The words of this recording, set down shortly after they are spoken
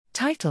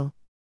Title: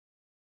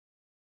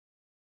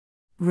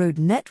 Road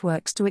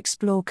Networks to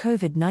Explore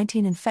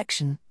COVID-19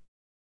 Infection.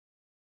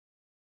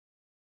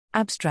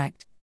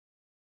 Abstract: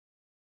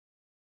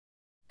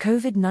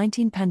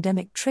 COVID-19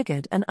 pandemic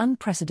triggered an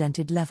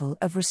unprecedented level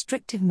of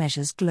restrictive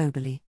measures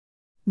globally.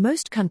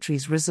 Most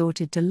countries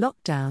resorted to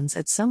lockdowns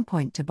at some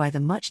point to buy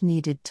the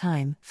much-needed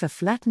time for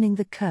flattening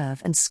the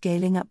curve and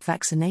scaling up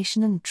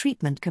vaccination and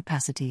treatment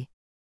capacity.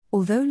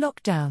 Although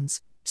lockdowns,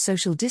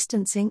 social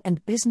distancing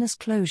and business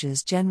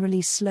closures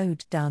generally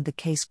slowed down the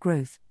case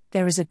growth,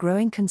 there is a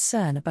growing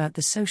concern about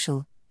the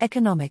social,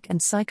 economic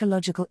and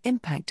psychological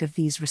impact of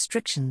these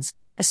restrictions,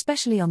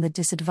 especially on the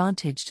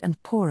disadvantaged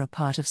and poorer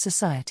part of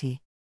society.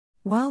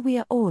 While we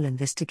are all in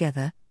this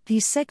together,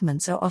 these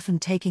segments are often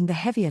taking the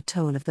heavier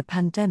toll of the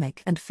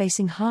pandemic and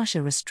facing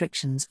harsher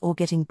restrictions or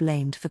getting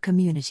blamed for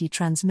community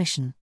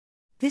transmission.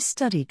 This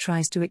study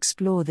tries to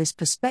explore this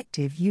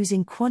perspective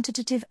using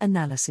quantitative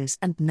analysis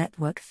and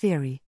network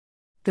theory.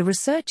 The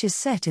research is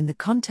set in the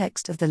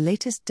context of the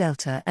latest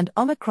Delta and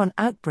Omicron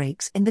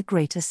outbreaks in the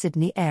Greater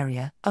Sydney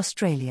area,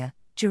 Australia,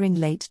 during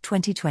late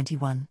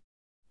 2021.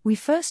 We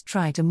first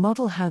try to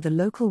model how the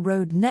local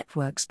road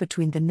networks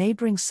between the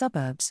neighbouring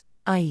suburbs,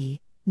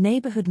 i.e.,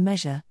 neighbourhood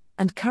measure,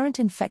 and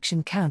current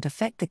infection count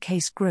affect the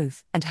case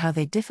growth and how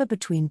they differ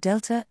between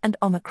Delta and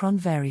Omicron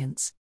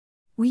variants.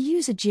 We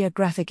use a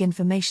geographic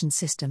information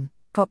system,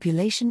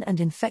 population and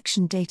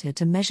infection data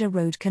to measure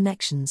road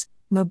connections,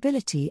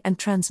 mobility and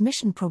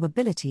transmission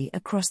probability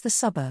across the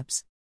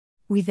suburbs.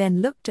 We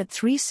then looked at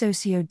three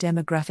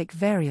socio-demographic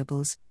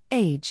variables,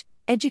 age,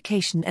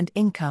 education and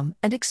income,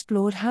 and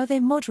explored how they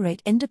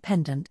moderate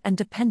independent and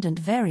dependent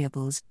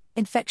variables,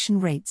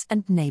 infection rates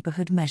and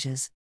neighbourhood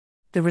measures.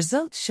 The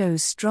result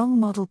shows strong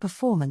model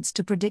performance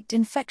to predict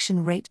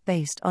infection rate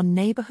based on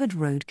neighbourhood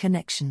road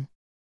connection.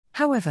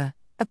 However,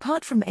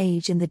 apart from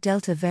age in the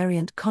Delta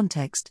variant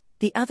context,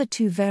 the other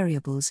two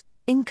variables,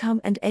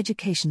 income and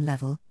education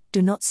level,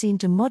 do not seem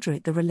to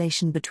moderate the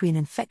relation between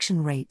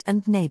infection rate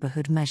and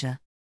neighbourhood measure.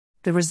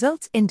 The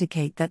results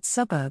indicate that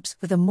suburbs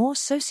with a more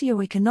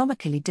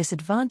socio-economically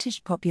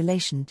disadvantaged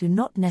population do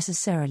not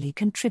necessarily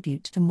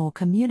contribute to more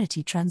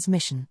community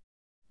transmission.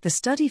 The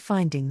study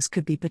findings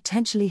could be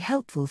potentially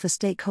helpful for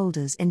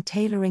stakeholders in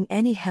tailoring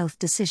any health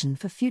decision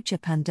for future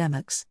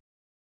pandemics.